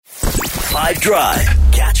5 Drive.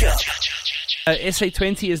 Catch up.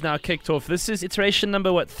 SA20 is now kicked off. This is iteration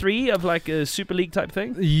number, 3 of like a Super League type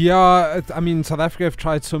thing? Yeah, I mean, South Africa have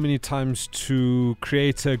tried so many times to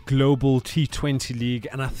create a global T20 league,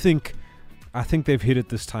 and I think they've hit it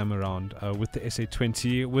this time around with the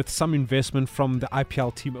SA20, with some investment from the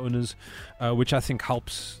IPL team owners, which I think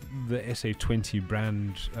helps the SA20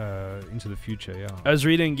 brand into the future, yeah. I was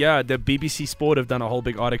reading, the BBC Sport have done a whole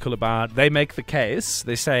big article about, they make the case,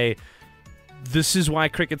 they say, this is why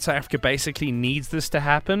Cricket South Africa basically needs this to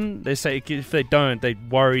happen. They say if they don't, they're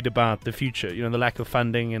worried about the future, the lack of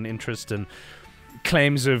funding and interest and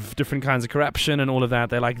claims of different kinds of corruption and all of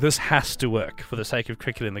that. They're like, this has to work for the sake of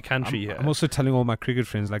cricket in the country here. I'm also telling all my cricket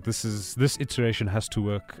friends, like, this iteration has to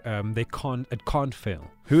work. It can't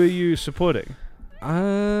fail. Who are you supporting? So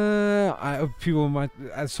I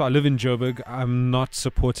live in Joburg. I'm not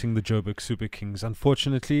supporting the Joburg Super Kings,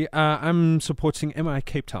 unfortunately. I'm supporting MI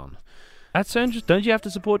Cape Town. That's so interesting. Don't you have to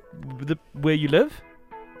support where you live?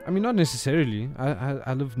 I mean, not necessarily.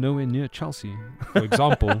 I live nowhere near Chelsea, for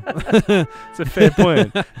example. It's a fair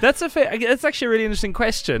point. That's actually a really interesting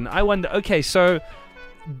question. I wonder, okay, so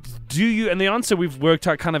do you, and the answer we've worked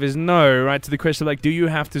out kind of is no, right, to the question, like, do you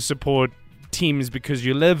have to support teams because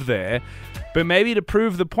you live there? But maybe to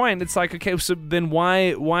prove the point, it's like, okay, so then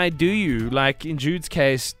why do you, like in Jude's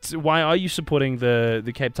case, why are you supporting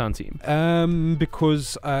the Cape Town team?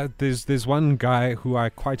 Because there's one guy who I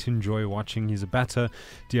quite enjoy watching. He's a batter,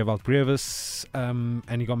 Diawald Brevis, and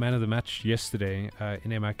he got man of the match yesterday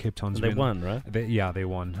in MI Cape Town's win. They won, right? They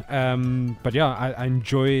won. But yeah, I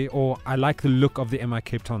enjoy, or I like the look of the MI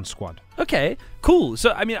Cape Town squad. Okay, cool.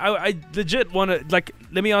 So, I mean, I legit want to, like,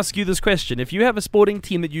 let me ask you this question. If you have a sporting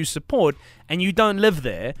team that you support and you don't live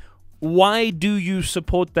there, why do you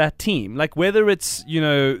support that team? Like, whether it's,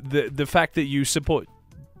 the fact that you support,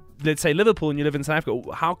 let's say, Liverpool and you live in South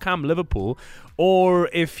Africa, how come Liverpool? Or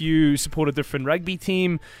if you support a different rugby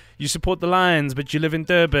team, you support the Lions, but you live in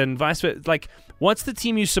Durban, vice versa. Like, what's the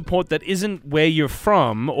team you support that isn't where you're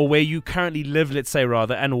from or where you currently live, let's say,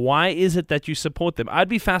 rather, and why is it that you support them? I'd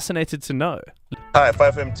be fascinated to know. Hi,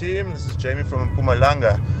 5FM team. This is Jamie from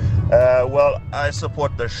Mpumalanga. Well, I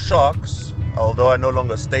support the Sharks, although I no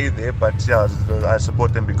longer stay there, but yeah, I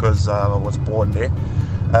support them because I was born there.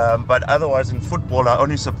 But otherwise, in football, I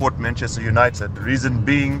only support Manchester United. The reason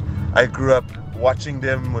being, I grew up watching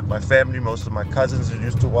them with my family. Most of my cousins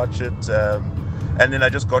used to watch it. And then I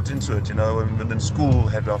just got into it, and in school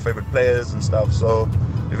had our favorite players and stuff. So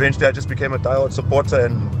eventually I just became a diehard supporter,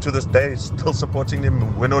 and to this day still supporting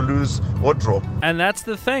them, win or lose or draw. And that's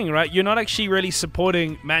the thing, right? You're not actually really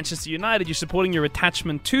supporting Manchester United. You're supporting your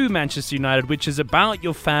attachment to Manchester United, which is about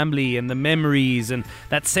your family and the memories and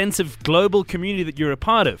that sense of global community that you're a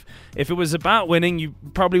part of. If it was about winning, you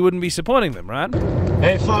probably wouldn't be supporting them, right?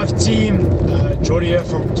 Hey, 5 team, Jordy here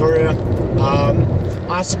from Pretoria.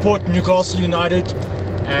 I support Newcastle United,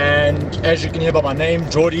 and as you can hear by my name,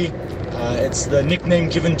 Jordy, it's the nickname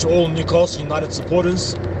given to all Newcastle United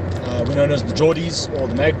supporters. We're known as the Geordies or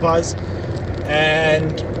the Magpies,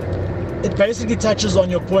 and it basically touches on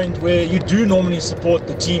your point where you do normally support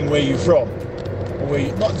the team where you're from, or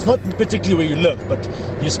not particularly where you live, but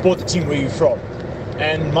you support the team where you're from.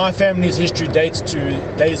 And my family's history dates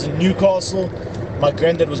to days in Newcastle. My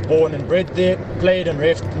granddad was born and bred there, played and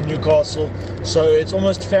reffed in Newcastle, so it's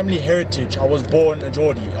almost family heritage. I was born a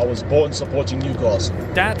Geordie. I was born supporting Newcastle.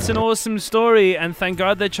 That's an awesome story, and thank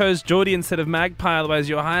God they chose Geordie instead of Magpie, otherwise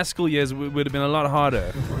your high school years would have been a lot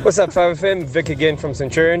harder. What's up, 5FM? Vic again from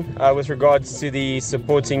Centurion. With regards to the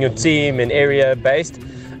supporting your team and area based,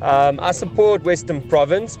 I support Western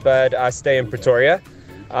Province, but I stay in Pretoria.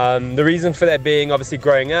 The reason for that being, obviously,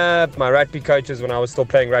 growing up, my rugby coaches when I was still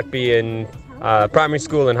playing rugby in primary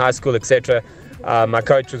school and high school, etc. My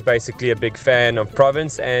coach was basically a big fan of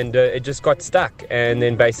Province, and it just got stuck, and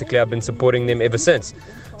then basically I've been supporting them ever since.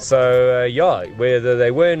 So whether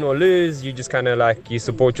they win or lose, you just kind of you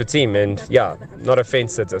support your team, and not a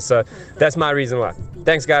fence sitter. So that's my reason why.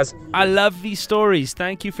 Thanks, guys. I love these stories.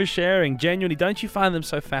 Thank you for sharing. Genuinely, don't you find them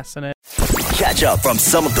so fascinating? Catch up from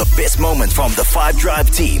some of the best moments from the 5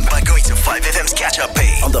 Drive team by going to 5FM's catch-up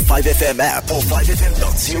page on the 5FM app or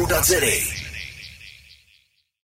 5FM.co.za.